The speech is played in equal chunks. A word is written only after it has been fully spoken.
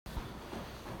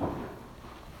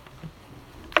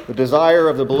The desire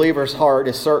of the believer's heart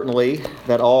is certainly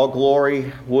that all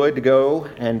glory would go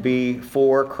and be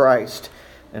for Christ.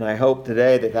 And I hope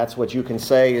today that that's what you can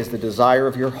say is the desire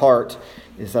of your heart,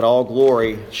 is that all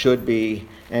glory should be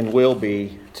and will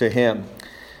be to Him.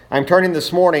 I'm turning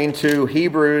this morning to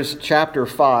Hebrews chapter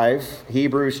 5.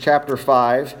 Hebrews chapter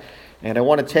 5. And I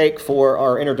want to take for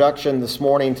our introduction this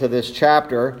morning to this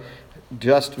chapter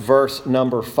just verse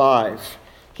number 5.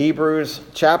 Hebrews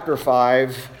chapter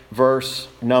 5, verse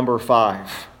number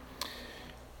 5.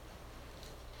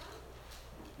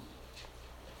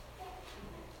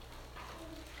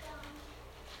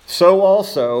 So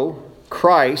also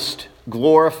Christ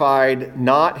glorified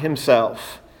not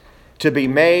himself to be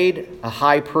made a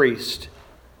high priest,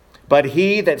 but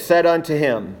he that said unto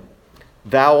him,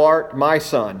 Thou art my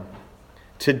son,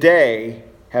 today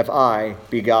have I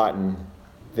begotten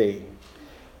thee.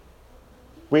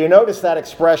 We notice that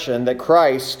expression that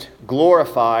Christ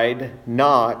glorified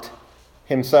not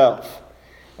himself.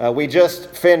 We just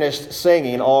finished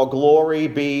singing, All glory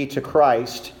be to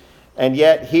Christ. And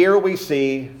yet here we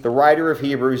see the writer of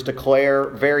Hebrews declare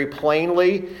very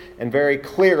plainly and very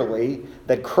clearly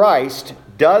that Christ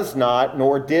does not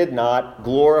nor did not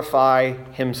glorify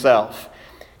himself.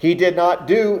 He did not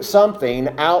do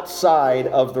something outside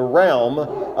of the realm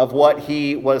of what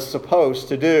he was supposed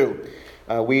to do.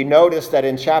 We notice that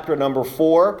in chapter number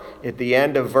 4, at the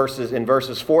end of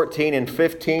verses 14 and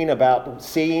 15, about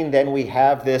seeing then we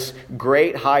have this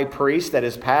great high priest that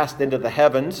is passed into the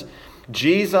heavens,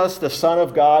 Jesus, the Son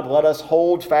of God, let us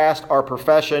hold fast our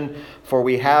profession, for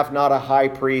we have not a high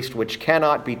priest which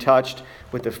cannot be touched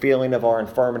with the feeling of our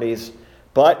infirmities,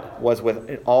 but was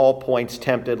with all points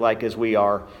tempted like as we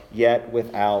are, yet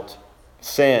without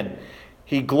sin.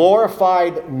 He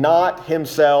glorified not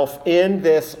himself in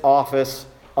this office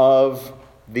of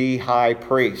the high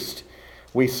priest.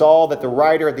 We saw that the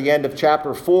writer at the end of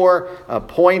chapter 4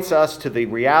 points us to the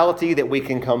reality that we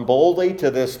can come boldly to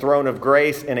this throne of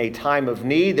grace in a time of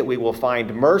need, that we will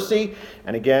find mercy.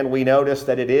 And again, we notice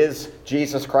that it is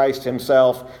Jesus Christ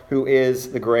himself who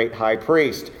is the great high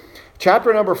priest.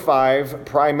 Chapter number 5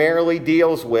 primarily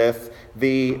deals with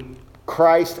the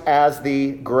Christ as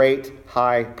the great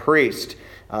high priest.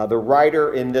 The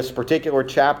writer in this particular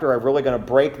chapter, I'm really going to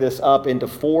break this up into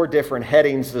 4 different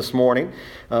headings this morning.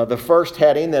 The first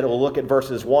heading that we'll look at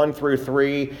verses 1 through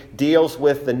 3 deals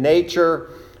with the nature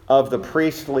of the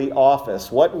priestly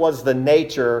office. What was the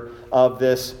nature of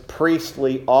this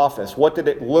priestly office? What did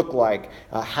it look like?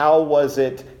 How was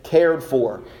it cared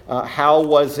for? How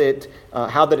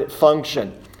did it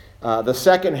function? The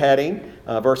second heading,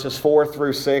 verses 4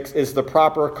 through 6, is the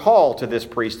proper call to this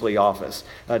priestly office.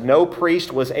 No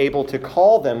priest was able to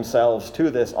call themselves to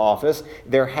this office.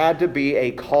 There had to be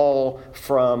a call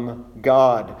from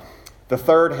God. The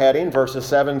third heading, verses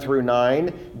 7 through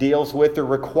 9, deals with the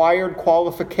required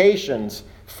qualifications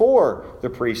for the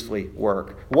priestly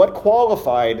work. What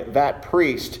qualified that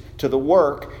priest to the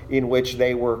work in which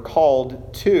they were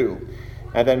called to?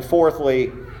 And then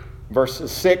fourthly,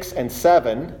 verses 6 and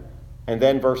 7, and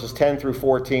then verses 10 through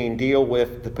 14 deal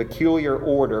with the peculiar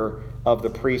order of the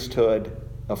priesthood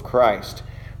of Christ.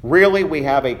 Really, we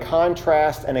have a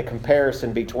contrast and a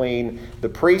comparison between the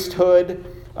priesthood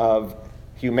of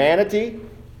humanity,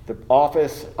 the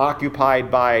office occupied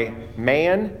by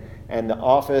man, and the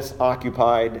office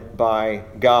occupied by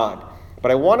God.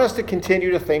 But I want us to continue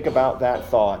to think about that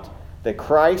thought, that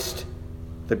Christ,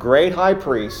 the great high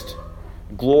priest,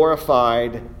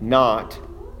 glorified not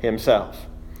himself.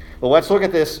 Well, let's look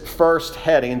at this first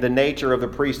heading, the nature of the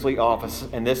priestly office,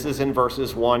 and this is in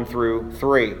verses 1 through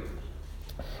 3.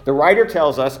 The writer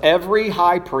tells us, every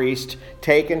high priest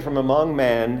taken from among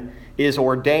men is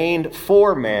ordained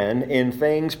for men in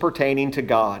things pertaining to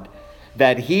God,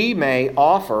 that he may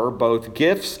offer both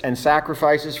gifts and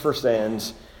sacrifices for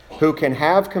sins, who can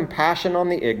have compassion on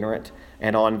the ignorant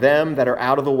and on them that are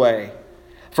out of the way.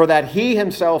 For that he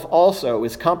himself also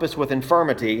is compassed with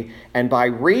infirmity, and by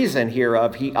reason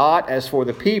hereof he ought, as for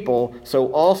the people,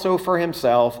 so also for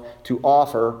himself, to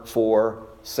offer for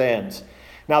sins.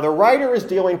 Now the writer is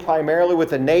dealing primarily with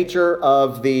the nature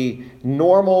of the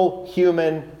normal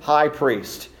human high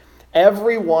priest.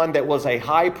 Everyone that was a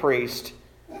high priest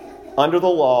under the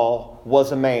law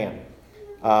was a man.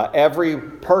 Every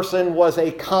person was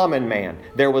a common man.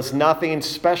 There was nothing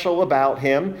special about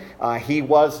him. He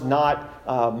was not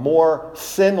more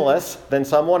sinless than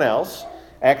someone else.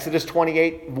 Exodus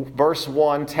 28 verse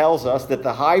 1 tells us that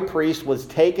the high priest was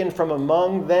taken from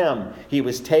among them. He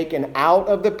was taken out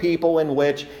of the people in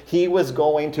which he was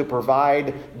going to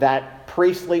provide that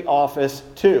priestly office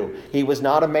to. He was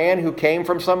not a man who came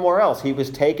from somewhere else. He was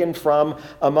taken from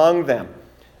among them.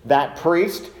 That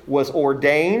priest was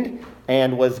ordained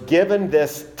and was given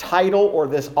this title or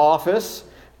this office,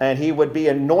 and he would be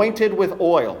anointed with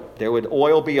oil. There would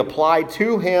oil be applied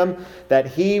to him, that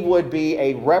he would be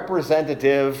a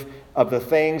representative of the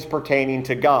things pertaining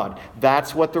to God.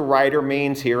 That's what the writer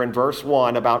means here in verse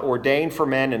 1 about ordained for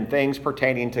men and things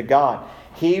pertaining to God.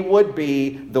 He would be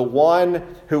the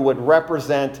one who would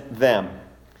represent them.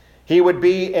 He would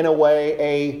be, in a way,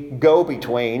 a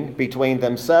go-between between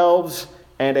themselves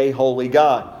and a holy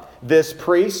God. This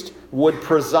priest would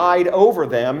preside over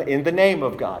them in the name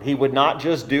of God. He would not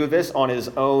just do this on his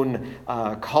own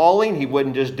calling. He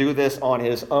wouldn't just do this on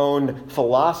his own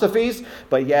philosophies,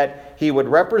 but yet he would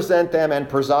represent them and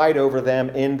preside over them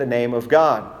in the name of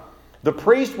God. The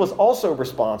priest was also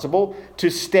responsible to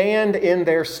stand in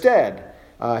their stead.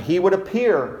 He would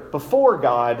appear before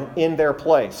God in their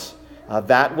place.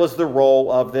 That was the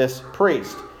role of this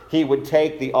priest. He would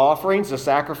take the offerings, the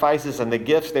sacrifices, and the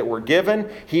gifts that were given.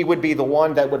 He would be the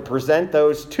one that would present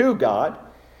those to God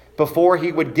before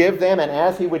he would give them. And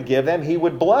as he would give them, he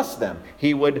would bless them.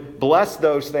 He would bless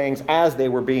those things as they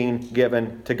were being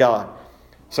given to God.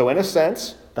 So in a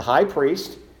sense, the high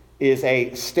priest is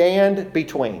a stand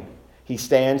between. He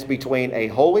stands between a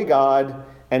holy God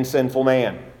and sinful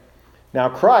man. Now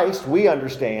Christ, we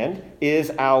understand,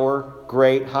 is our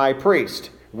great high priest.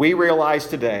 We realize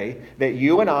today that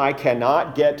you and I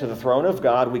cannot get to the throne of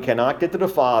God, we cannot get to the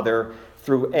Father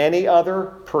through any other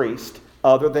priest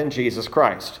other than Jesus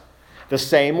Christ. The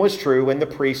same was true in the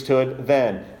priesthood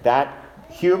then. That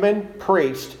human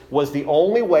priest was the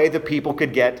only way the people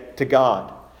could get to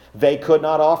God. They could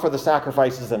not offer the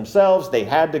sacrifices themselves. They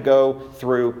had to go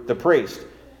through the priest.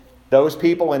 Those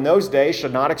people in those days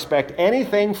should not expect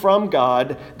anything from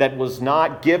God that was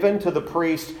not given to the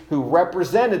priest who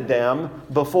represented them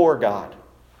before God.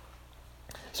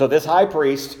 So this high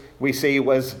priest, we see,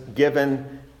 was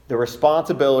given the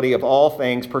responsibility of all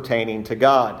things pertaining to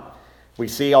God. We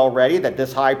see already that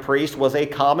this high priest was a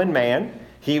common man.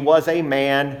 He was a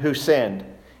man who sinned.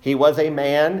 He was a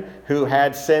man who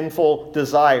had sinful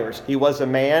desires. He was a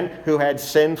man who had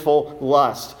sinful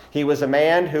lust. He was a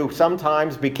man who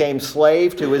sometimes became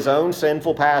slave to his own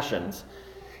sinful passions.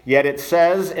 Yet it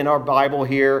says in our Bible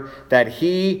here that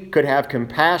he could have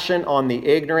compassion on the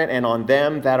ignorant and on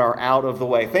them that are out of the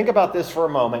way. Think about this for a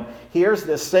moment. Here's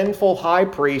this sinful high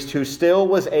priest who still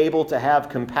was able to have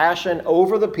compassion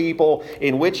over the people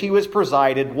in which he was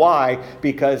presided. Why?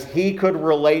 Because he could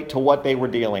relate to what they were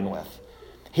dealing with.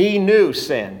 He knew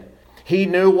sin. He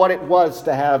knew what it was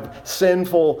to have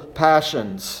sinful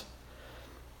passions.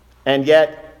 And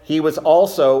yet, he was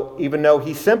also, even though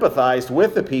he sympathized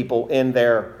with the people in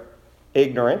their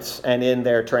ignorance and in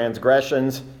their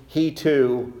transgressions, he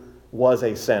too was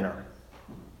a sinner.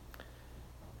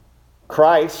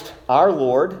 Christ, our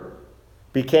Lord,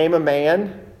 became a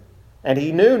man, and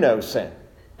he knew no sin.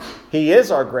 He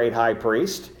is our great high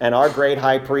priest, and our great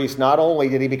high priest, not only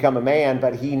did he become a man,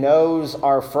 but he knows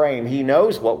our frame. He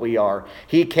knows what we are.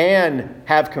 He can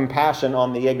have compassion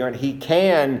on the ignorant. He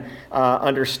can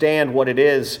understand what it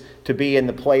is to be in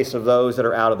the place of those that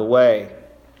are out of the way.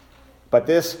 But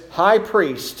this high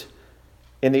priest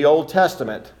in the Old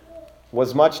Testament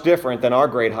was much different than our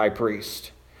great high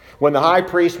priest. When the high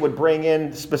priest would bring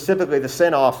in specifically the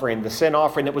sin offering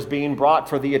that was being brought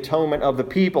for the atonement of the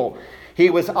people, he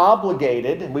was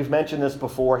obligated, and we've mentioned this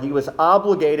before, he was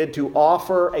obligated to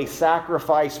offer a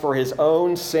sacrifice for his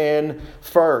own sin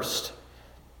first.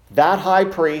 That high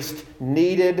priest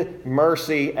needed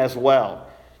mercy as well.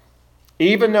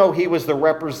 Even though he was the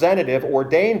representative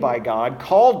ordained by God,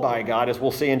 called by God, as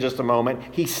we'll see in just a moment,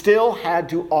 he still had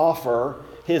to offer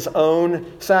his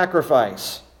own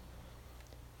sacrifice.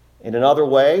 In another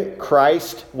way,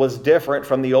 Christ was different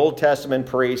from the Old Testament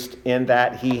priest in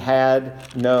that he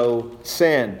had no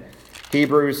sin.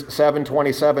 Hebrews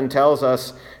 7:27 tells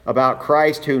us about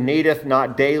Christ, who needeth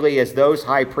not daily as those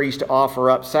high priests to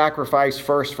offer up sacrifice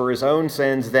first for his own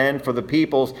sins, then for the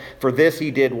people's. For this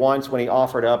he did once when he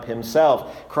offered up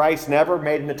himself. Christ never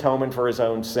made an atonement for his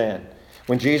own sin.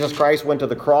 When Jesus Christ went to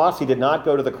the cross, he did not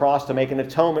go to the cross to make an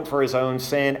atonement for his own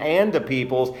sin and the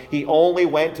people's. He only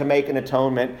went to make an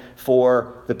atonement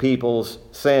for the people's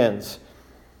sins.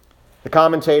 The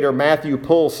commentator Matthew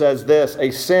Poole says this: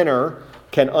 a sinner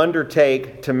can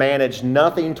undertake to manage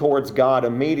nothing towards God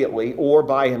immediately or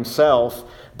by himself,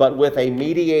 but with a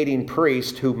mediating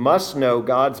priest who must know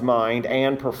God's mind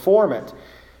and perform it.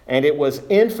 And it was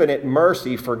infinite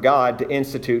mercy for God to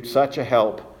institute such a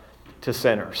help to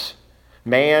sinners.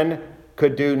 Man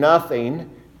could do nothing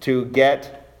to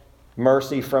get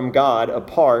mercy from God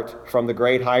apart from the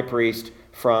great high priest,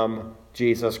 from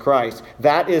Jesus Christ.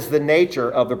 That is the nature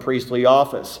of the priestly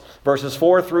office. Verses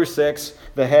 4 through 6,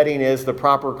 the heading is the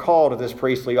proper call to this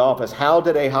priestly office. How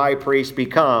did a high priest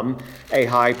become a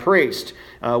high priest?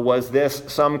 Was this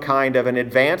some kind of an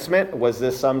advancement? Was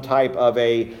this some type of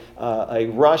a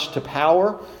rush to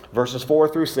power? Verses 4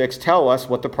 through 6 tell us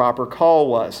what the proper call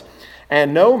was.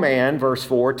 And no man, verse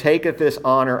 4, taketh this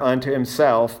honor unto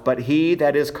himself, but he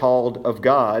that is called of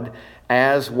God,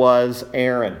 as was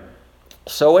Aaron.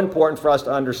 So important for us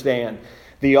to understand.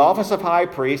 The office of high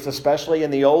priest, especially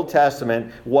in the Old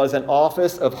Testament, was an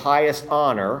office of highest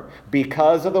honor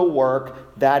because of the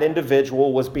work that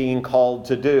individual was being called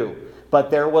to do. But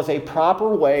there was a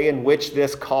proper way in which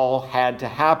this call had to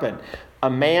happen. A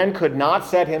man could not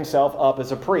set himself up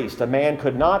as a priest. A man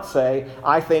could not say,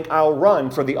 I think I'll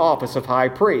run for the office of high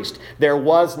priest. There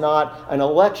was not an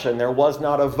election. There was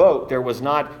not a vote. There was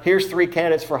not, here's 3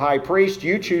 candidates for high priest.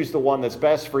 You choose the one that's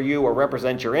best for you or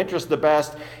represents your interest the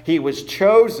best. He was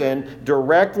chosen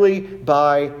directly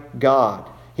by God.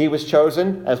 He was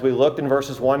chosen, as we looked in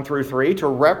verses 1 through 3, to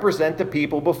represent the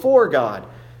people before God.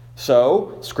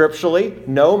 So, scripturally,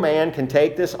 no man can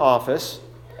take this office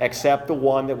except the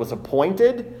one that was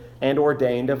appointed and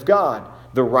ordained of God.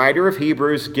 The writer of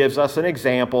Hebrews gives us an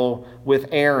example with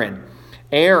Aaron.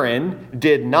 Aaron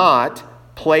did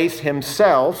not place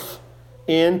himself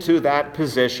into that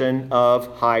position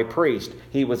of high priest.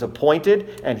 He was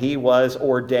appointed and he was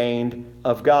ordained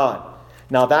of God.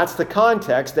 Now that's the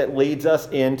context that leads us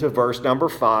into verse number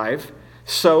 5.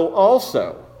 So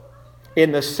also,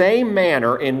 in the same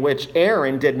manner in which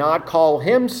Aaron did not call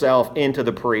himself into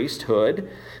the priesthood,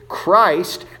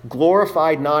 Christ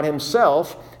glorified not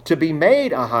himself to be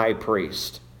made a high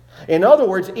priest. In other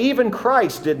words, even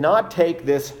Christ did not take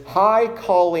this high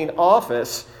calling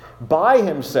office by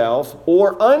himself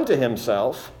or unto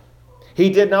himself. He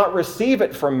did not receive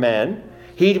it from men.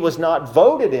 He was not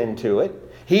voted into it.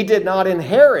 He did not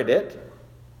inherit it.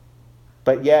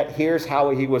 But yet, here's how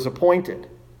he was appointed.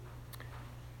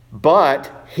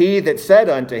 But he that said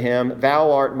unto him, Thou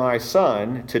art my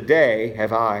son, today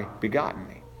have I begotten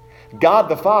thee. God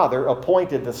the Father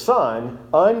appointed the Son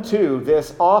unto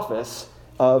this office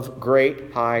of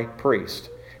great high priest.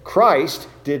 Christ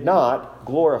did not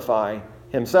glorify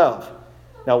himself.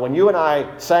 Now, when you and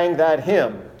I sang that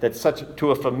hymn, that's such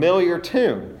to a familiar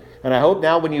tune, and I hope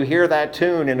now when you hear that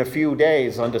tune in a few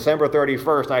days on December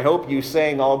 31st, I hope you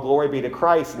sing All Glory Be to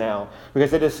Christ now,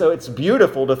 because it's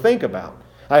beautiful to think about.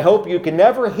 I hope you can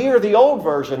never hear the old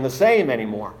version the same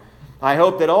anymore. I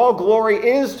hope that all glory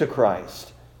is to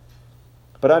Christ.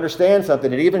 But understand something,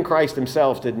 that even Christ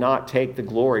himself did not take the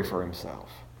glory for himself.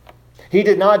 He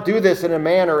did not do this in a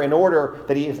manner in order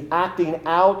that he is acting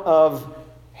out of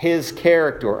his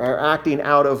character or acting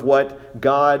out of what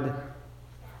God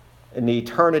in the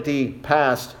eternity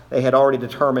past they had already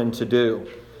determined to do.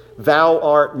 Thou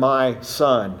art my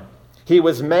son. He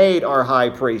was made our high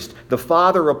priest. The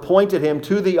Father appointed him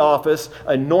to the office,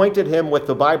 anointed him with,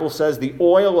 the Bible says, the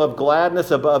oil of gladness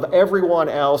above everyone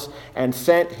else, and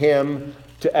sent him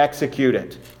to execute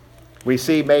it. We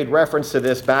see made reference to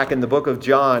this back in the book of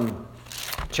John,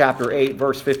 chapter 8,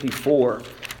 verse 54.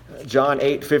 John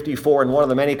 8:54, in one of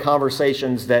the many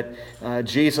conversations that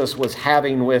Jesus was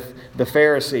having with the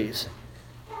Pharisees.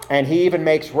 And he even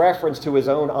makes reference to his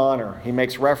own honor. He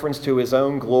makes reference to his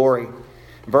own glory.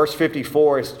 Verse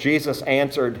 54 is Jesus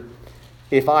answered,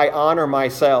 If I honor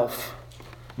myself,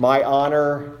 my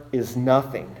honor is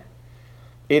nothing.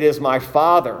 It is my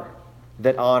Father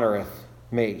that honoreth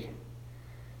me,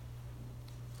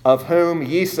 of whom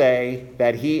ye say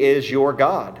that he is your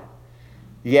God.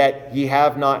 Yet ye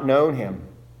have not known him.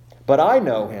 But I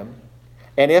know him.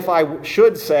 And if I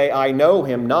should say I know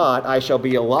him not, I shall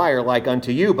be a liar like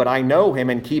unto you. But I know him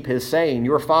and keep his saying.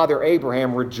 Your father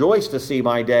Abraham rejoiced to see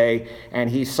my day, and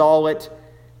he saw it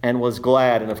and was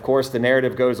glad. And of course, the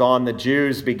narrative goes on. The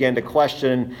Jews begin to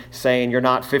question, saying, You're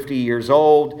not 50 years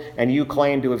old, and you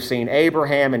claim to have seen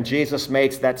Abraham. And Jesus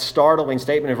makes that startling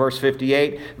statement in verse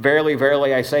 58, Verily,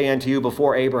 verily, I say unto you,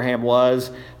 before Abraham was,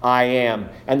 I am.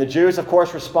 And the Jews, of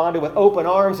course, responded with open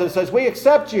arms and says, We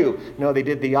accept you. No, they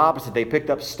did the opposite. They picked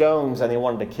up stones and they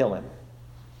wanted to kill him,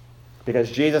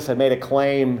 because Jesus had made a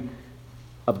claim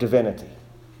of divinity.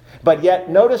 But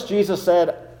yet, notice Jesus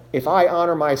said, If I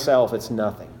honor myself, it's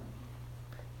nothing.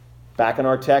 Back in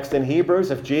our text in Hebrews,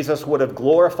 if Jesus would have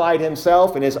glorified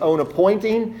himself in his own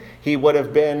appointing, he would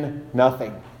have been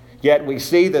nothing. Yet we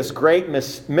see this great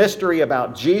mystery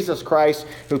about Jesus Christ,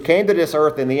 who came to this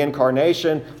earth in the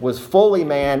incarnation, was fully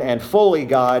man and fully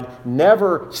God,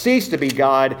 never ceased to be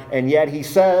God, and yet he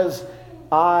says,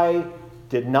 I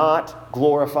did not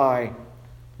glorify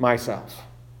myself.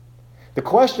 The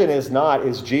question is not,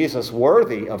 is Jesus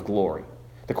worthy of glory?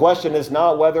 The question is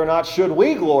not whether or not should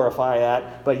we glorify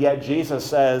that, but yet Jesus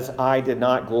says, I did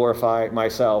not glorify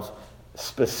myself,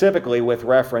 specifically with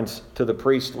reference to the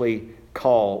priestly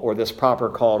call, or this proper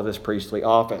call to this priestly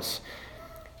office.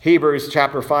 Hebrews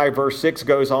chapter 5 verse 6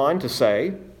 goes on to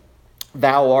say,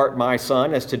 Thou art my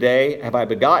son, as today have I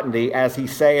begotten thee, as he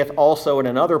saith also in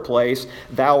another place,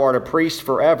 Thou art a priest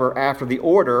forever after the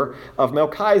order of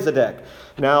Melchizedek.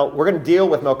 Now, we're going to deal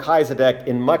with Melchizedek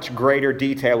in much greater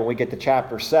detail when we get to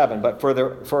chapter 7. But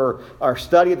for our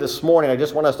study this morning, I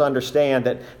just want us to understand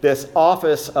that this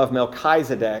office of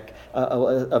Melchizedek,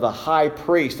 of a high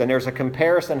priest, and there's a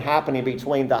comparison happening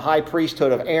between the high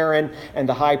priesthood of Aaron and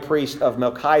the high priest of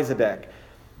Melchizedek.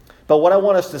 But what I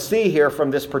want us to see here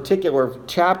from this particular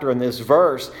chapter in this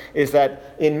verse is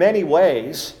that in many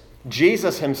ways,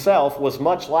 Jesus himself was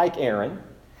much like Aaron.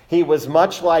 He was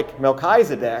much like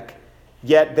Melchizedek,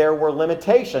 yet there were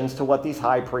limitations to what these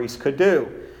high priests could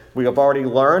do. We have already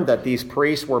learned that these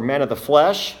priests were men of the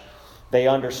flesh. They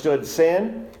understood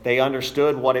sin. They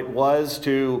understood what it was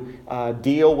to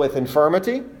deal with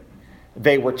infirmity.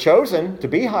 They were chosen to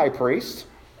be high priests.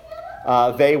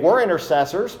 They were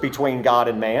intercessors between God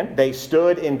and man. They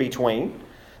stood in between.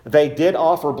 They did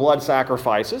offer blood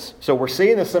sacrifices. So we're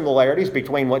seeing the similarities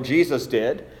between what Jesus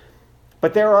did.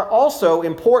 But there are also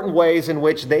important ways in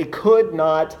which they could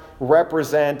not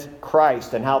represent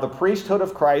Christ, and how the priesthood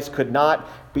of Christ could not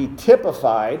be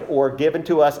typified or given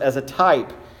to us as a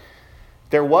type.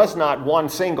 There was not one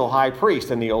single high priest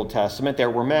in the Old Testament. There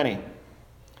were many.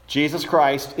 Jesus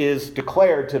Christ is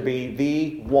declared to be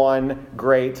the one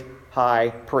great high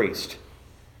priest.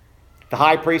 The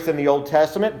high priest in the Old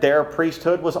Testament, their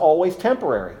priesthood was always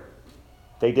temporary.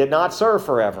 They did not serve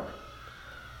forever.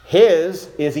 His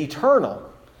is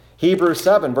eternal. Hebrews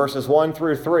 7 verses 1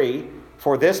 through 3,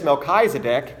 For this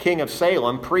Melchizedek, king of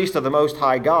Salem, priest of the Most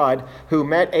High God, who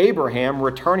met Abraham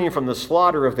returning from the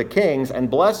slaughter of the kings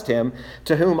and blessed him,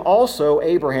 to whom also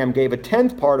Abraham gave a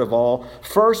tenth part of all,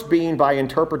 first being by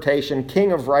interpretation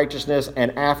king of righteousness,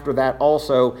 and after that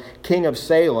also king of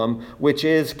Salem, which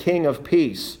is king of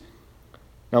peace.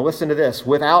 Now listen to this.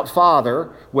 Without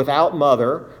father, without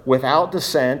mother, without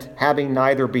descent, having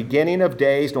neither beginning of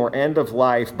days nor end of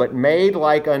life, but made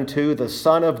like unto the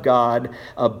Son of God,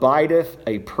 abideth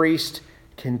a priest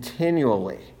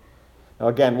continually. Now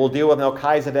again, we'll deal with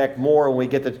Melchizedek more when we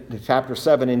get to chapter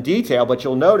 7 in detail, but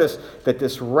you'll notice that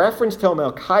this reference to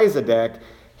Melchizedek,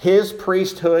 his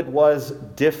priesthood was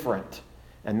different.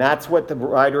 And that's what the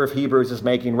writer of Hebrews is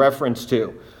making reference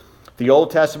to. The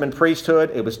Old Testament priesthood,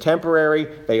 it was temporary.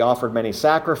 They offered many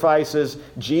sacrifices.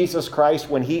 Jesus Christ,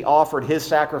 when he offered his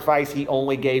sacrifice, he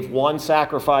only gave one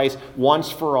sacrifice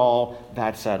once for all.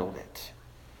 That settled it.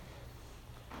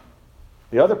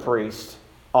 The other priest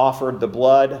offered the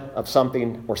blood of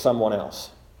something or someone else.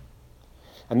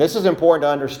 And this is important to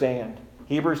understand.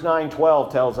 Hebrews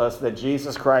 9:12 tells us that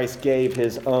Jesus Christ gave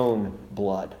his own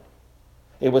blood.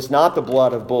 It was not the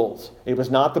blood of bulls. It was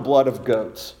not the blood of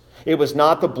goats. It was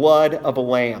not the blood of a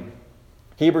lamb.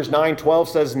 Hebrews 9:12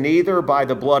 says, Neither by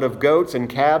the blood of goats and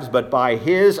calves, but by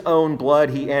his own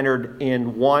blood he entered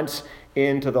in once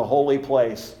into the holy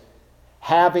place,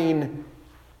 having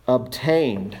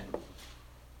obtained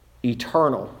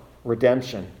eternal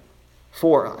redemption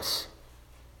for us.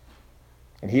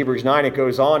 In Hebrews 9 it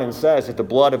goes on and says that the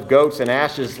blood of goats and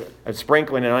ashes and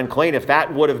sprinkling and unclean, if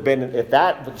that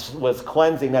was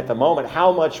cleansing at the moment,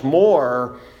 how much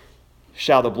more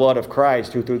shall the blood of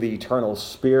Christ, who through the eternal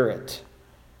Spirit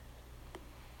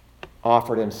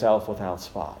offered himself without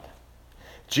spot.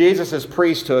 Jesus'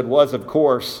 priesthood was, of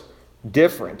course,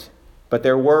 different, but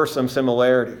there were some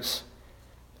similarities.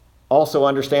 Also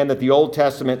understand that the Old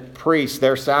Testament priests,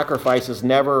 their sacrifices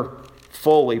never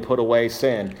fully put away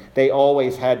sin. They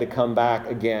always had to come back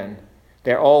again.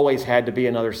 There always had to be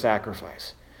another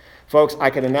sacrifice. Folks, I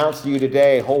can announce to you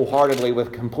today wholeheartedly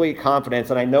with complete confidence,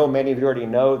 and I know many of you already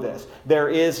know this, there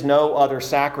is no other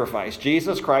sacrifice.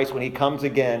 Jesus Christ, when he comes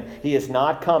again, he is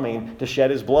not coming to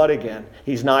shed his blood again.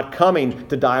 He's not coming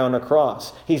to die on a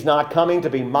cross. He's not coming to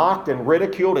be mocked and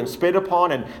ridiculed and spit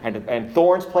upon and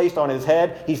thorns placed on his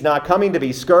head. He's not coming to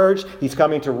be scourged. He's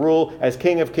coming to rule as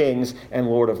King of Kings and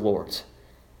Lord of Lords.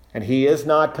 And he is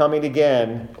not coming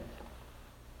again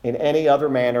in any other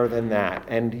manner than that.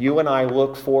 And you and I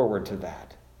look forward to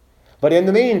that. But in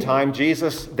the meantime,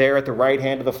 Jesus, there at the right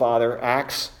hand of the Father,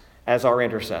 acts as our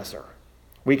intercessor.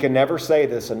 We can never say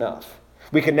this enough.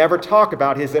 We can never talk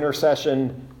about his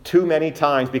intercession too many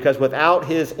times, because without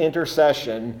his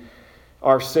intercession,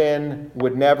 our sin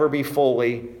would never be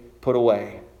fully put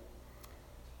away.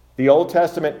 The Old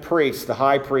Testament priests, the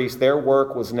high priest, their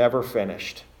work was never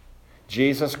finished.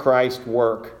 Jesus Christ's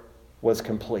work was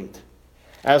complete.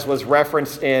 As was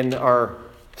referenced in our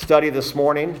study this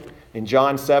morning, in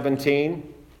John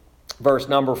 17, verse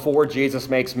number 4, Jesus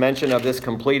makes mention of this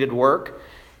completed work.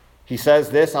 He says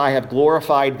this, I have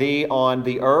glorified thee on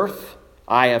the earth.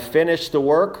 I have finished the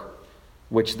work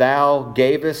which thou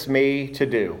gavest me to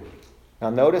do. Now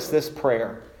notice this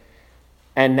prayer.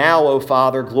 And now, O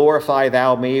Father, glorify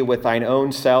thou me with thine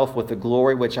own self, with the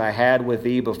glory which I had with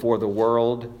thee before the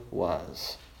world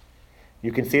was.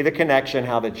 You can see the connection,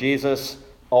 how that Jesus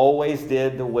always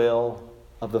did the will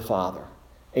of the Father.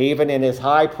 Even in his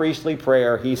high priestly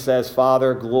prayer, he says,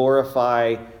 Father,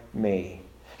 glorify me.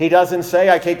 He doesn't say,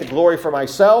 I take the glory for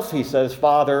myself. He says,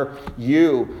 Father,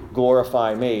 you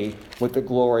glorify me with the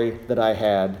glory that I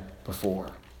had before.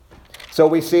 So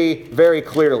we see very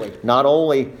clearly not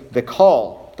only the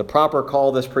call, the proper call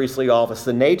of this priestly office,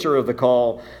 the nature of the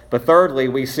call, but thirdly,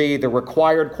 we see the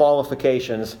required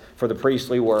qualifications for the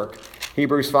priestly work.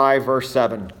 Hebrews 5, verse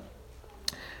 7.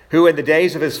 Who in the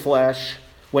days of his flesh,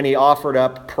 when he offered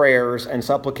up prayers and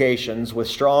supplications with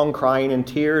strong crying and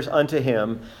tears unto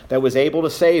him that was able to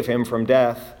save him from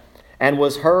death, and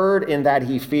was heard in that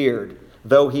he feared,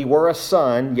 though he were a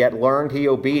son, yet learned he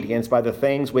obedience by the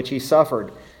things which he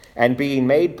suffered. And being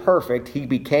made perfect, he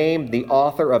became the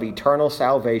author of eternal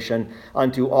salvation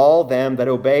unto all them that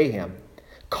obey him,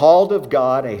 called of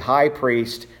God a high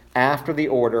priest after the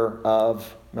order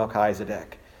of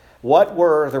Melchizedek. What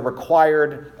were the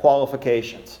required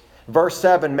qualifications? Verse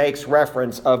 7 makes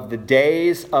reference of the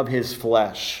days of his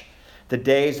flesh. The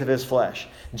days of his flesh.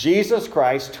 Jesus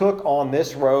Christ took on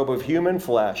this robe of human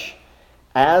flesh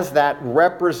as that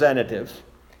representative.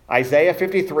 Isaiah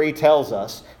 53 tells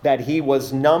us that he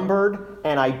was numbered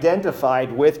and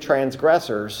identified with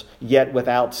transgressors, yet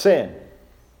without sin.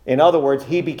 In other words,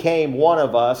 he became one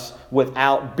of us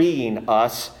without being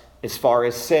us as far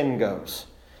as sin goes.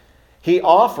 He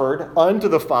offered unto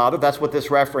the Father, that's what this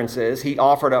reference is, he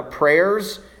offered up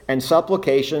prayers and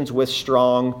supplications with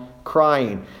strong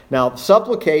crying. Now,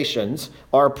 supplications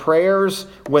are prayers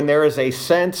when there is a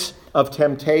sense of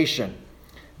temptation.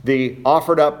 The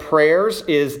offered up prayers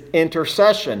is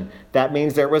intercession. That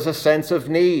means there was a sense of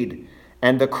need.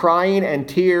 And the crying and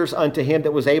tears unto him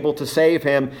that was able to save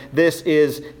him, this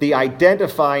is the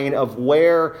identifying of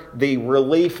where the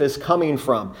relief is coming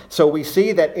from. So we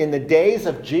see that in the days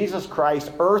of Jesus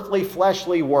Christ's earthly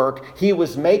fleshly work, he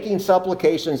was making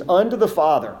supplications unto the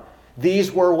Father.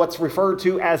 These were what's referred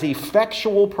to as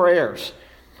effectual prayers.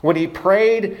 When he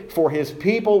prayed for his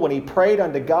people, when he prayed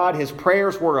unto God, his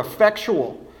prayers were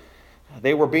effectual.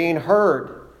 They were being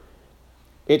heard.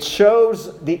 It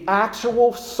shows the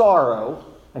actual sorrow.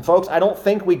 And folks, I don't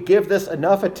think we give this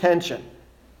enough attention.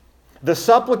 The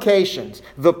supplications,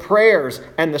 the prayers,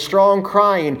 and the strong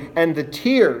crying and the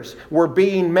tears were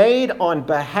being made on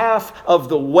behalf of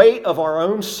the weight of our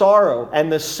own sorrow and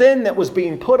the sin that was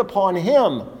being put upon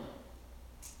him.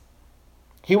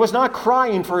 He was not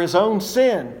crying for his own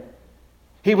sin.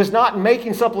 He was not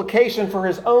making supplication for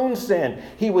his own sin.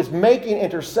 He was making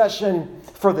intercession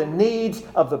for the needs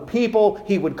of the people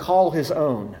he would call his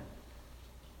own.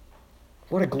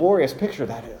 What a glorious picture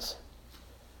that is.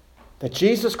 That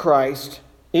Jesus Christ,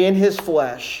 in his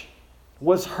flesh,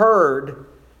 was heard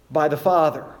by the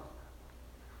Father.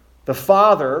 The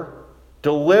Father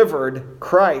delivered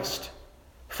Christ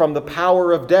from the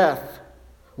power of death.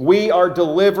 We are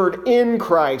delivered in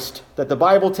Christ, that the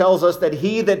Bible tells us that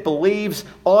he that believes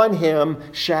on him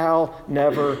shall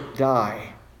never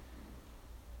die.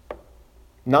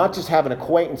 Not just have an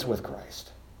acquaintance with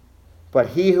Christ, but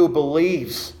he who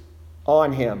believes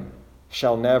on him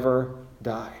shall never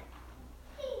die.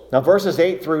 Now, verses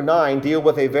 8 through 9 deal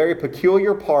with a very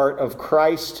peculiar part of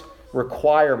Christ's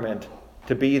requirement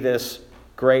to be this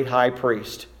great high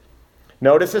priest.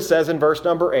 Notice it says in verse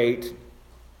number 8,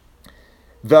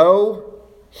 though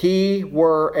he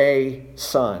were a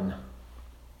son,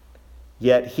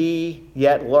 yet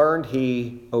learned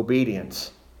he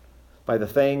obedience by the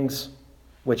things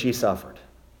which he suffered.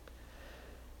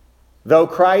 Though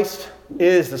Christ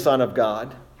is the Son of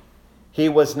God, he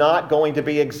was not going to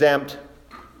be exempt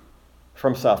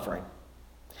from suffering.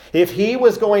 If he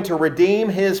was going to redeem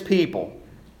his people,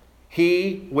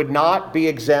 he would not be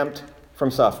exempt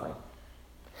from suffering.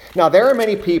 Now, there are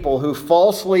many people who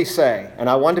falsely say, and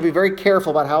I want to be very careful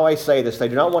about how I say this, I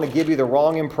do not want to give you the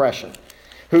wrong impression,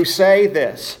 who say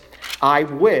this, I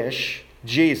wish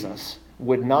Jesus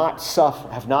would not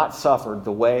have not suffered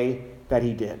the way that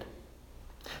he did.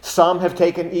 Some have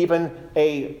taken even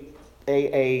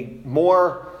a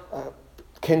more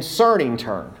concerning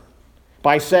turn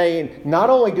by saying, not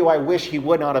only do I wish he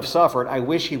would not have suffered, I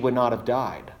wish he would not have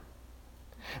died.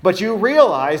 But you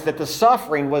realize that the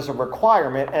suffering was a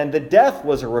requirement and the death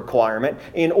was a requirement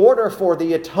in order for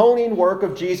the atoning work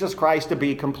of Jesus Christ to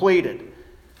be completed.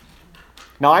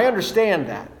 Now, I understand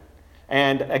that.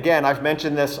 And again, I've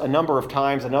mentioned this a number of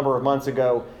times, a number of months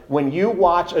ago. When you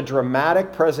watch a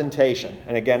dramatic presentation,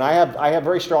 and again, I have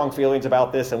very strong feelings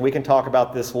about this, and we can talk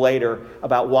about this later,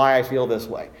 about why I feel this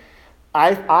way.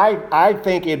 I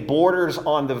think it borders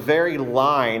on the very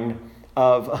line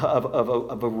of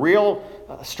a real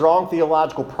strong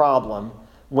theological problem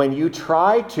when you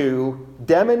try to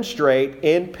demonstrate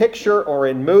in picture or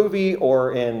in movie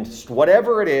or in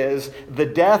whatever it is, the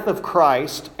death of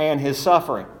Christ and his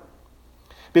suffering.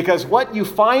 Because what you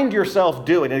find yourself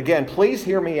doing, and again, please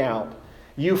hear me out,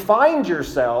 you find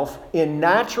yourself in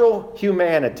natural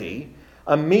humanity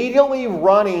immediately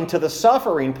running to the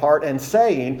suffering part and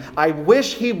saying, I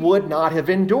wish he would not have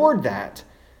endured that.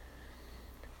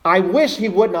 I wish he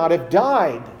would not have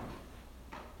died.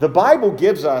 The Bible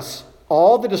gives us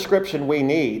all the description we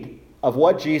need of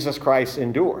what Jesus Christ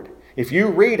endured. If you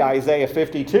read Isaiah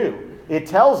 52, it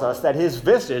tells us that his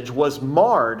visage was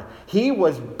marred. He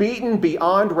was beaten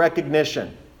beyond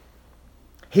recognition.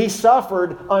 He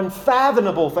suffered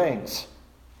unfathomable things.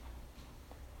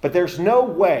 But there's no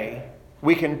way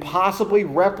we can possibly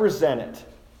represent it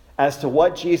as to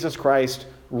what Jesus Christ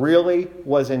really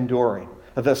was enduring.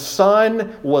 The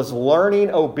Son was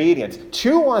learning obedience.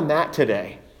 Chew on that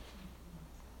today.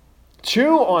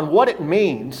 Chew on what it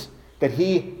means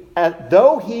that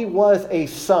though he was a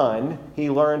son, he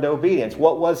learned obedience.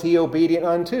 What was he obedient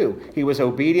unto? He was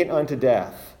obedient unto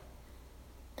death.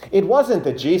 It wasn't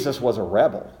that Jesus was a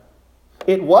rebel.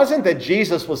 It wasn't that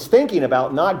Jesus was thinking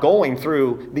about not going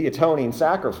through the atoning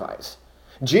sacrifice.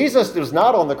 Jesus was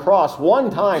not on the cross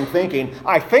one time thinking,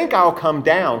 I think I'll come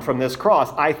down from this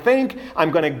cross. I think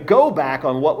I'm going to go back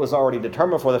on what was already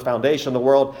determined for the foundation of the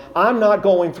world. I'm not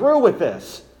going through with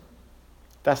this.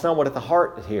 That's not what at the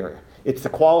heart is here. It's the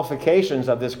qualifications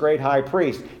of this great high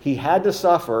priest. He had to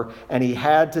suffer and he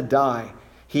had to die.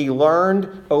 He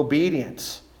learned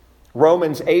obedience.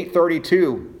 Romans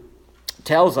 8:32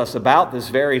 tells us about this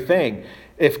very thing.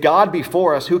 If God be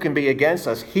for us, who can be against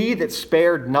us? He that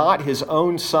spared not his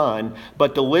own son,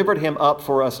 but delivered him up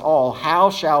for us all, how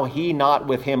shall he not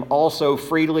with him also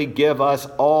freely give us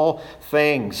all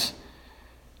things?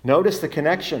 Notice the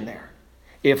connection there.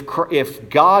 If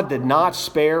God did not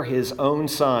spare his own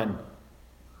son,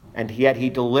 and yet he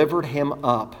delivered him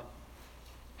up,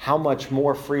 how much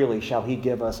more freely shall he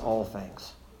give us all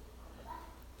things?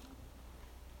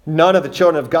 None of the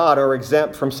children of God are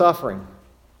exempt from suffering.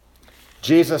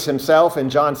 Jesus himself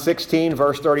in John 16,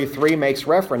 verse 33, makes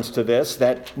reference to this,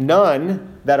 that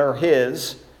none that are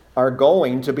his are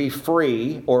going to be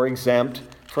free or exempt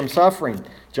from suffering.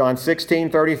 John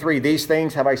 16:33, these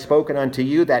things have I spoken unto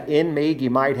you, that in me ye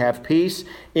might have peace.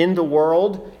 In the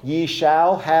world ye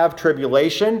shall have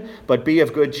tribulation, but be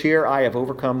of good cheer, I have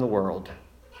overcome the world.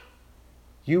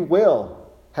 You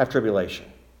will have tribulation.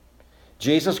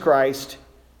 Jesus Christ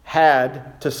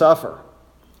had to suffer.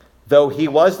 Though he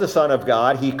was the Son of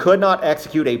God, he could not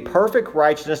execute a perfect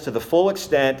righteousness to the full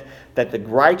extent that the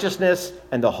righteousness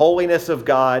and the holiness of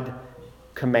God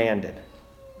commanded.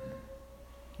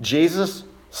 Jesus'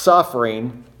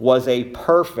 suffering was a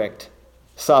perfect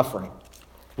suffering.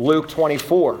 Luke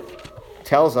 24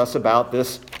 tells us about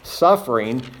this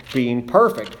suffering being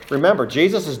perfect. Remember,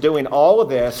 Jesus is doing all of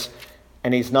this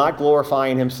and he's not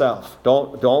glorifying himself.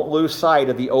 Don't lose sight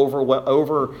of the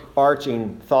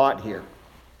overarching thought here.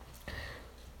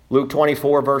 Luke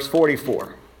 24, verse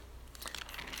 44.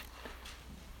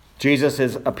 Jesus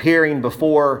is appearing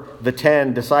before the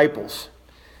 10 disciples.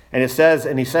 And he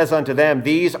says unto them,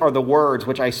 these are the words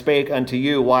which I spake unto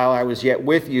you while I was yet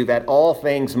with you, that all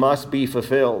things must be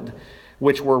fulfilled,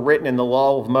 which were written in the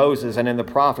law of Moses and in the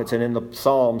prophets and in the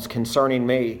Psalms concerning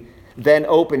me. Then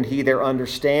opened he their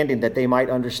understanding, that they might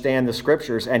understand the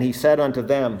scriptures. And he said unto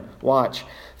them, watch,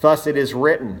 thus it is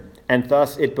written, and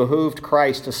thus it behooved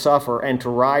Christ to suffer and to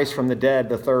rise from the dead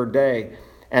the third day,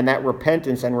 and that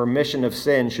repentance and remission of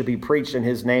sins should be preached in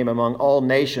his name among all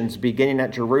nations, beginning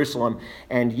at Jerusalem.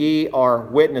 And ye are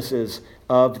witnesses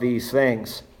of these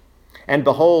things. And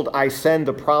behold, I send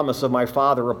the promise of my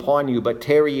Father upon you, but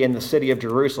tarry ye in the city of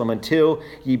Jerusalem until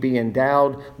ye be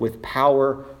endowed with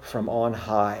power from on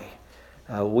high.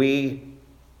 We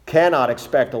cannot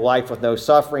expect a life with no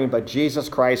suffering, but Jesus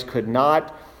Christ could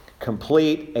not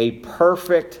complete a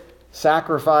perfect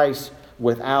sacrifice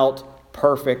without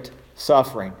perfect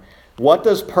suffering. What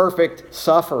does perfect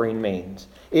suffering mean?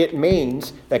 It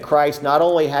means that Christ not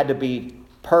only had to be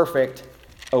perfect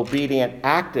obedient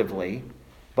actively,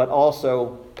 but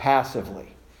also passively.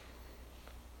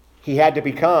 He had to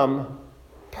become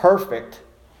perfect,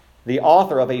 the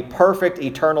author of a perfect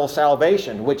eternal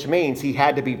salvation, which means he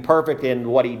had to be perfect in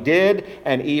what he did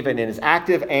and even in his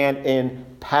active and in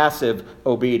passive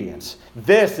obedience.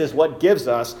 This is what gives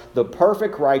us the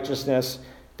perfect righteousness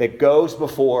that goes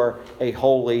before a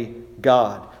holy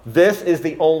God. This is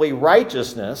the only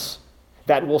righteousness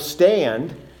that will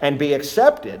stand and be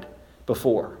accepted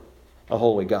before a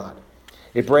holy God.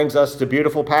 It brings us to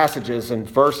beautiful passages and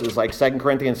verses like 2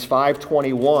 Corinthians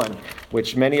 5:21,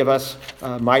 which many of us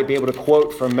might be able to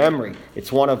quote from memory.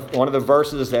 It's one of the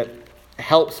verses that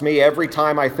helps me every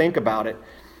time I think about it.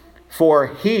 For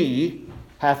he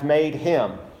hath made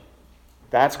him,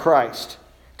 that's Christ,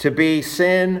 to be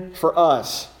sin for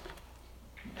us,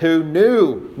 who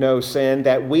knew no sin,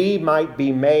 that we might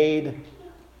be made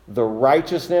the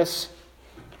righteousness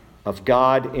of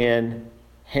God in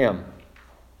him.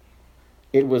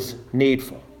 It was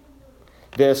needful.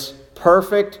 This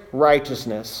perfect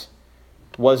righteousness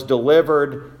was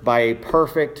delivered by a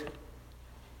perfect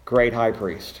great high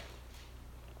priest.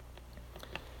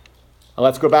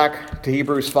 Let's go back to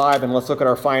Hebrews 5 and let's look at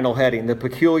our final heading, the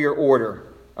peculiar order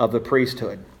of the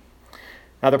priesthood.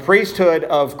 Now, the priesthood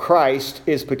of Christ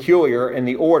is peculiar in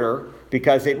the order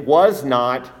because it was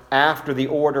not after the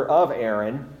order of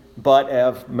Aaron, but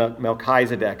of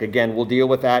Melchizedek. Again, we'll deal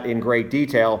with that in great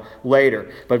detail later.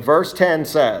 But verse 10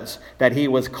 says that he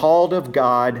was called of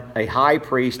God a high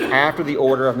priest after the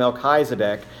order of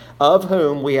Melchizedek, of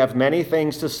whom we have many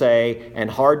things to say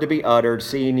and hard to be uttered,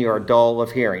 seeing you are dull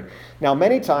of hearing. Now,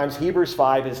 many times Hebrews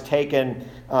 5 is taken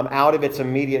out of its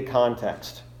immediate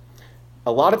context.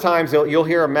 A lot of times you'll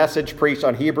hear a message preached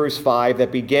on Hebrews 5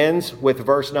 that begins with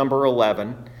verse number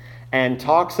 11 and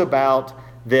talks about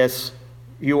this: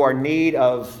 you're in need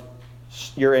of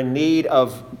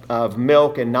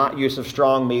milk and not use of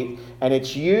strong meat. And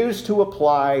it's used to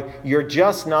apply, you're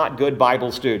just not good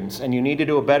Bible students and you need to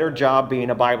do a better job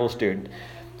being a Bible student.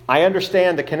 I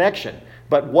understand the connection,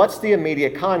 but what's the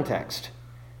immediate context?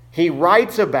 He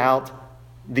writes about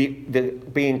the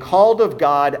being called of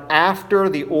God after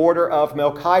the order of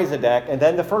Melchizedek, and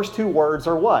then the first two words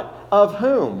are what? Of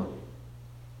whom?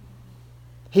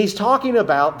 He's talking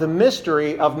about the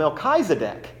mystery of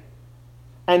Melchizedek.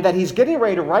 And that he's getting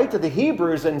ready to write to the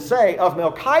Hebrews and say, of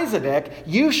Melchizedek,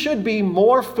 you should be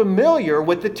more familiar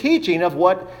with the teaching of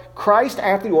what Christ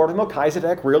after the order of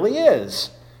Melchizedek really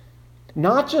is.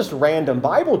 Not just random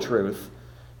Bible truth,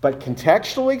 but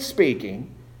contextually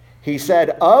speaking, he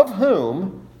said, of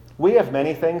whom we have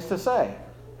many things to say.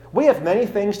 We have many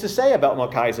things to say about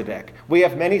Melchizedek. We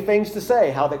have many things to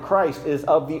say how that Christ is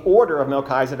of the order of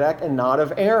Melchizedek and not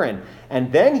of Aaron.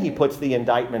 And then he puts the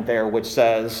indictment there which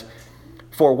says,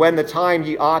 for when the time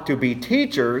ye ought to be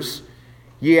teachers,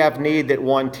 ye have need that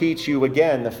one teach you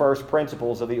again the first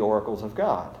principles of the oracles of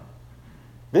God.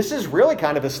 This is really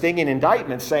kind of a stinging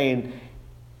indictment saying,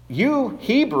 you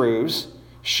Hebrews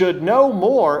should know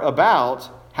more about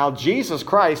how Jesus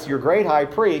Christ, your great high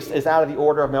priest, is out of the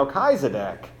order of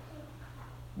Melchizedek.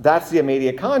 That's the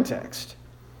immediate context.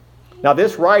 Now,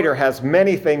 this writer has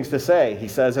many things to say, he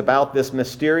says, about this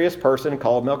mysterious person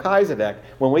called Melchizedek.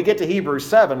 When we get to Hebrews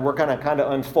 7, we're going to kind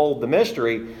of unfold the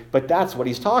mystery, but that's what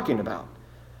he's talking about.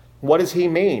 What does he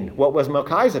mean? What was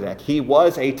Melchizedek? He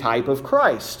was a type of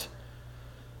Christ.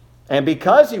 And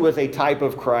because he was a type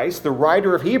of Christ, the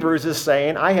writer of Hebrews is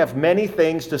saying, I have many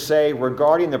things to say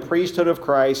regarding the priesthood of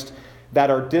Christ that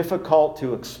are difficult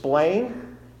to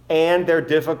explain and they're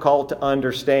difficult to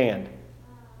understand.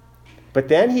 But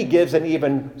then he gives an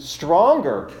even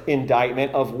stronger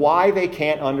indictment of why they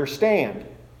can't understand.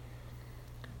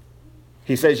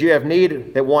 He says, you have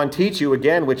need that one teach you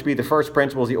again, which be the first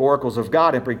principles, the oracles of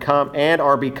God, and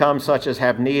are become such as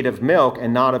have need of milk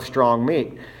and not of strong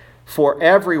meat. For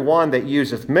every one that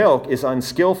useth milk is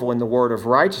unskillful in the word of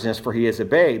righteousness, for he is a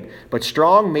babe. But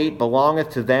strong meat belongeth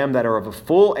to them that are of a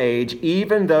full age,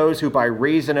 even those who by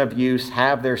reason of use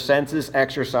have their senses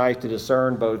exercised to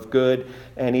discern both good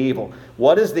and evil.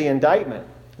 What is the indictment?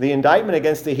 The indictment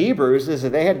against the Hebrews is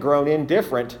that they had grown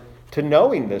indifferent to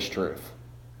knowing this truth.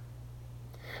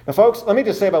 Now, folks, let me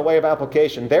just say by way of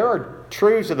application, there are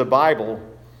truths of the Bible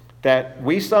that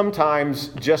we sometimes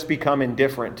just become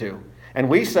indifferent to. And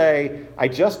we say, I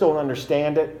just don't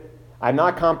understand it. I'm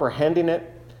not comprehending it.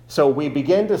 So we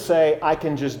begin to say, I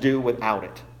can just do without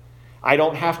it. I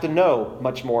don't have to know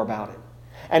much more about it.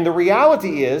 And the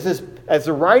reality is as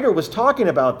the writer was talking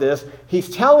about this, he's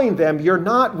telling them, you're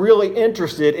not really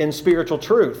interested in spiritual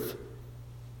truth.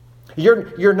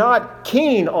 You're not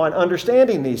keen on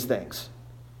understanding these things.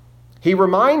 He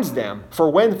reminds them,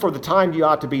 for the time you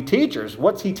ought to be teachers.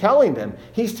 What's he telling them?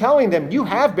 He's telling them, you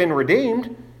have been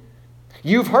redeemed.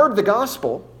 You've heard the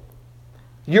gospel.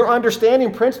 You're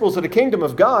understanding principles of the kingdom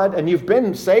of God, and you've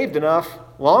been saved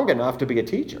long enough to be a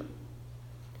teacher.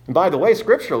 And by the way,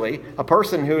 scripturally, a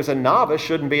person who is a novice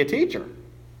shouldn't be a teacher.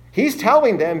 He's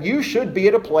telling them you should be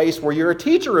at a place where you're a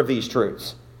teacher of these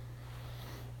truths.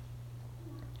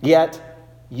 Yet,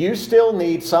 you still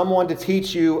need someone to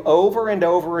teach you over and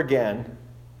over again,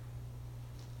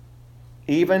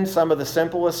 even some of the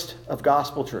simplest of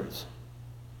gospel truths.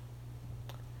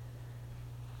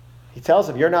 He tells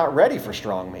them, you're not ready for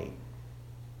strong meat.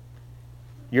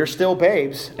 You're still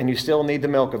babes, and you still need the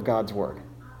milk of God's word.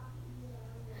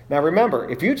 Now remember,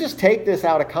 if you just take this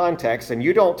out of context and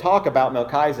you don't talk about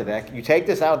Melchizedek, you take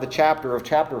this out of the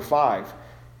chapter 5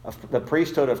 of the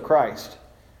priesthood of Christ,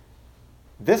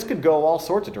 this could go all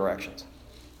sorts of directions.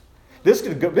 This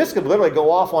could literally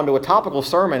go off onto a topical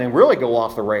sermon and really go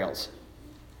off the rails.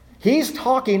 He's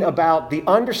talking about the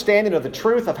understanding of the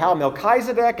truth of how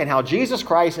Melchizedek and how Jesus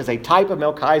Christ is a type of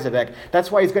Melchizedek.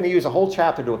 That's why he's going to use a whole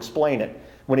chapter to explain it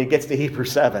when he gets to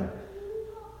Hebrews 7.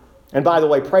 And by the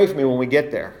way, pray for me when we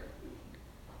get there.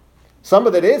 Some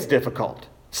of it is difficult.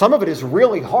 Some of it is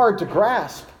really hard to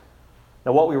grasp.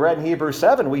 Now, what we read in Hebrews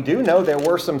 7, we do know there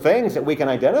were some things that we can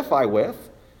identify with.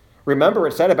 Remember,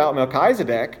 it said about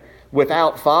Melchizedek,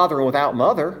 without father and without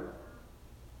mother.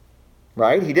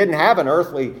 Right? He didn't have a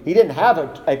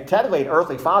technically an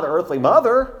earthly father, earthly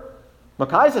mother.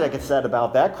 Melchizedek had said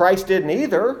about that. Christ didn't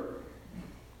either.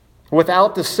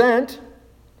 Without descent,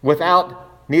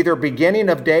 without neither beginning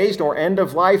of days nor end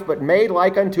of life, but made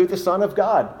like unto the Son of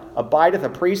God, abideth a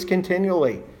priest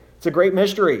continually. It's a great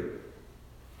mystery.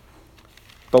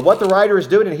 But what the writer is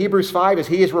doing in Hebrews 5 is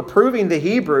he is reproving the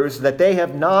Hebrews that they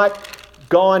have not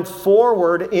gone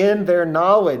forward in their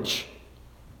knowledge,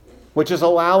 which is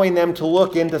allowing them to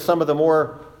look into some of the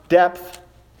more depth,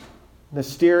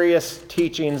 mysterious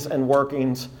teachings and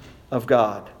workings of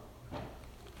God.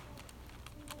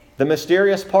 The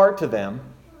mysterious part to them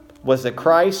was that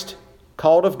Christ,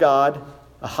 called of God,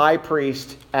 a high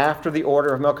priest after the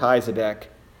order of Melchizedek,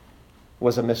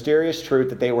 was a mysterious truth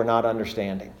that they were not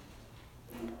understanding.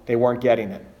 They weren't getting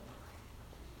it.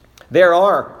 There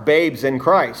are babes in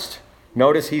Christ.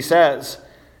 Notice he says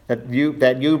that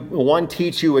you one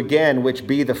teach you again, which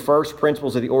be the first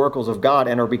principles of the oracles of God,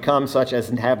 and are become such as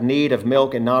have need of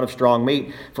milk and not of strong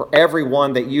meat. For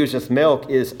everyone that useth milk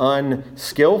is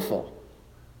unskillful.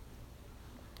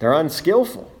 They're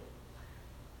unskillful.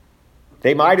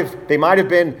 They might have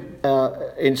been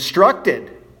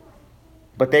instructed,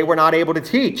 but they were not able to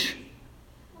teach.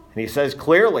 And he says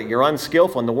clearly, you're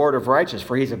unskillful in the word of righteousness,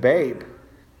 for he's a babe.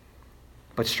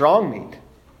 But strong meat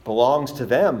belongs to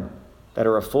them that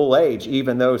are of full age,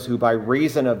 even those who by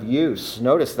reason of use,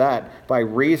 notice that, by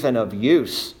reason of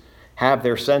use, have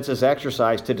their senses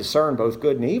exercised to discern both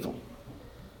good and evil.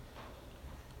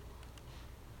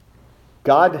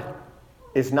 God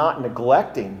is not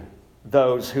neglecting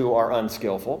those who are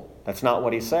unskillful. That's not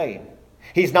what he's saying.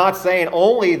 He's not saying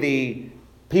only the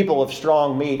people of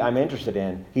strong meat I'm interested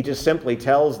in. He just simply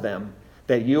tells them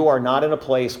that you are not in a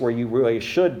place where you really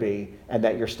should be and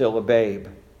that you're still a babe.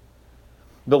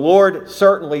 The Lord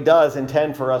certainly does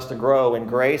intend for us to grow in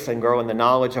grace and grow in the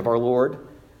knowledge of our Lord.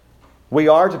 We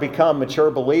are to become mature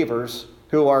believers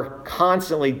who are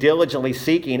constantly, diligently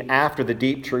seeking after the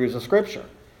deep truths of Scripture.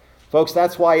 Folks,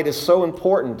 that's why it is so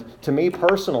important to me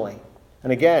personally.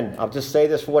 And again, I'll just say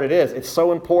this for what it is. It's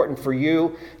so important for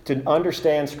you to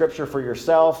understand Scripture for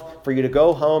yourself, for you to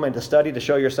go home and to study to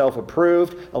show yourself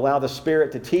approved, allow the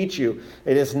Spirit to teach you.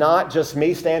 It is not just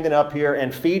me standing up here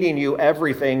and feeding you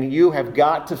everything. You have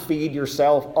got to feed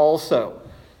yourself also.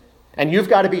 And you've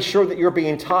got to be sure that you're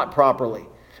being taught properly.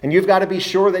 And you've got to be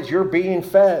sure that you're being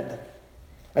fed.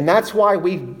 And that's why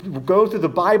we go through the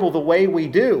Bible the way we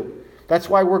do. That's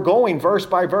why we're going verse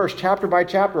by verse, chapter by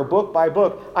chapter, book by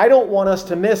book. I don't want us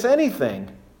to miss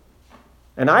anything.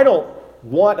 And I don't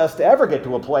want us to ever get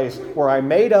to a place where I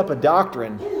made up a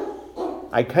doctrine,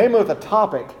 I came up with a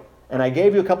topic, and I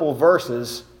gave you a couple of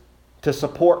verses to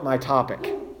support my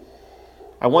topic.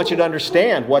 I want you to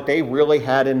understand what they really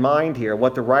had in mind here,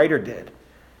 what the writer did.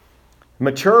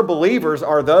 Mature believers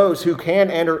are those who can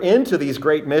enter into these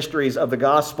great mysteries of the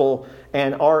gospel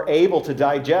and are able to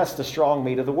digest the strong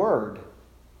meat of the word.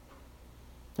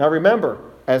 Now remember,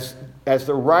 as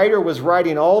the writer was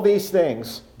writing all these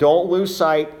things, don't lose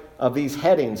sight of these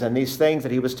headings and these things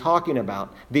that he was talking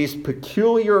about. These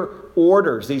peculiar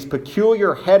orders, these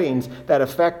peculiar headings that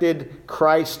affected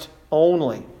Christ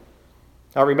only.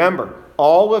 Now remember,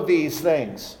 all of these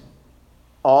things,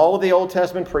 all of the Old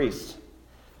Testament priests,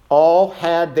 all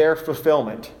had their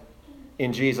fulfillment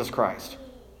in Jesus Christ.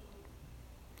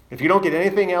 If you don't get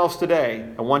anything else today,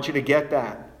 I want you to get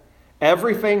that.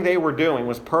 Everything they were doing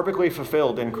was perfectly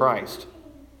fulfilled in Christ.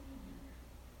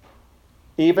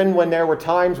 Even when there were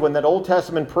times when that Old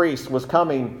Testament priest was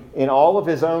coming in all of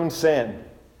his own sin,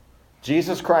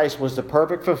 Jesus Christ was the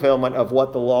perfect fulfillment of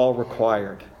what the law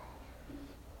required.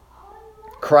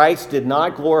 Christ did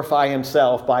not glorify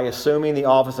himself by assuming the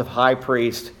office of high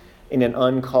priest in an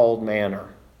uncalled manner.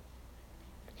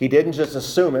 He didn't just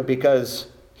assume it because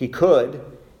he could.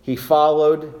 He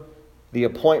followed the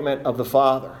appointment of the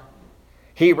Father.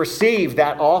 He received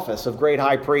that office of great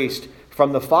high priest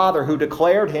from the Father, who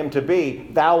declared him to be,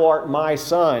 "Thou art my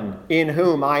Son, in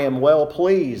whom I am well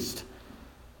pleased."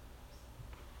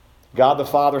 God the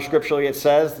Father, scripturally it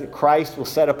says, that Christ was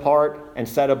set apart and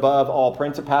set above all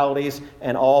principalities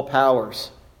and all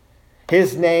powers.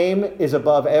 His name is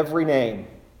above every name.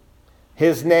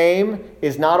 His name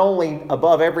is not only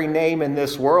above every name in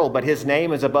this world, but his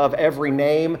name is above every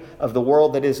name of the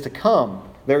world that is to come.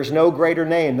 There's no greater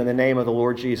name than the name of the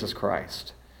Lord Jesus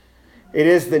Christ. It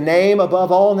is the name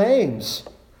above all names.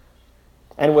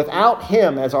 And without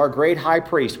him as our great high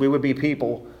priest, we would be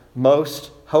people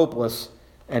most hopeless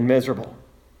and miserable.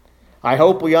 I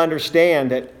hope we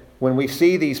understand that when we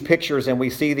see these pictures and we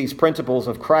see these principles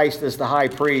of Christ as the high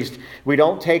priest, we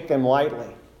don't take them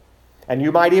lightly. And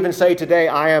you might even say today,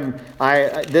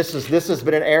 this has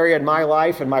been an area in my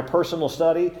life and my personal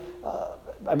study.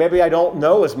 Maybe I don't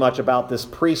know as much about this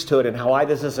priesthood and why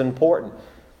this is important.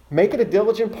 Make it a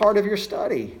diligent part of your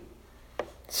study.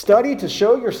 Study to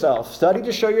show yourself. Study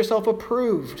to show yourself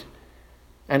approved.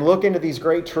 And look into these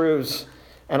great truths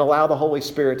and allow the Holy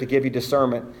Spirit to give you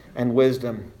discernment and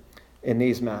wisdom in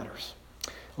these matters.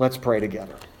 Let's pray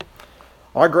together.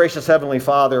 Our gracious Heavenly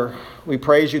Father, we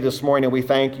praise you this morning and we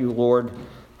thank you, Lord,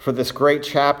 for this great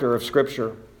chapter of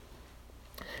Scripture.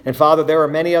 And Father, there are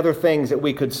many other things that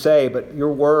we could say, but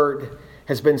your word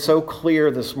has been so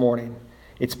clear this morning.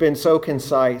 It's been so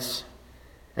concise.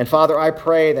 And Father, I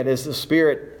pray that as the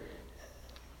Spirit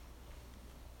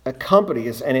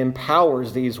accompanies and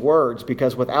empowers these words,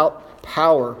 because without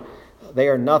power, they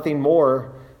are nothing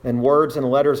more than words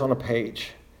and letters on a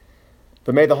page.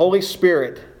 But may the Holy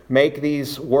Spirit make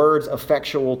these words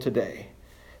effectual today.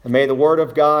 And may the word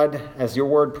of God, as your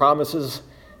word promises,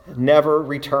 never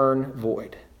return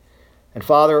void. And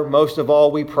Father, most of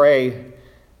all, we pray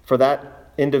for that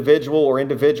individual or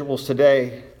individuals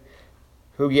today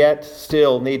who yet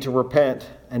still need to repent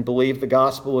and believe the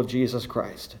gospel of Jesus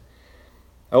Christ.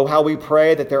 Oh, how we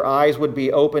pray that their eyes would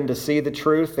be open to see the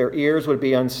truth, their ears would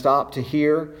be unstopped to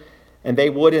hear, and they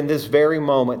would in this very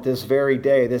moment, this very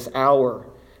day, this hour,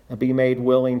 be made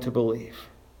willing to believe.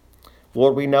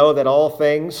 Lord, we know that all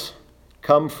things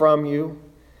come from you,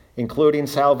 including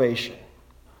salvation.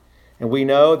 And we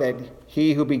know that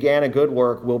he who began a good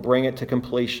work will bring it to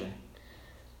completion.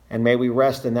 And may we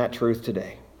rest in that truth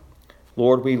today.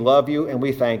 Lord, we love you and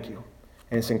we thank you.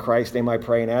 And it's in Christ's name I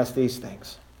pray and ask these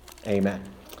things. Amen.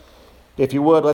 If you would,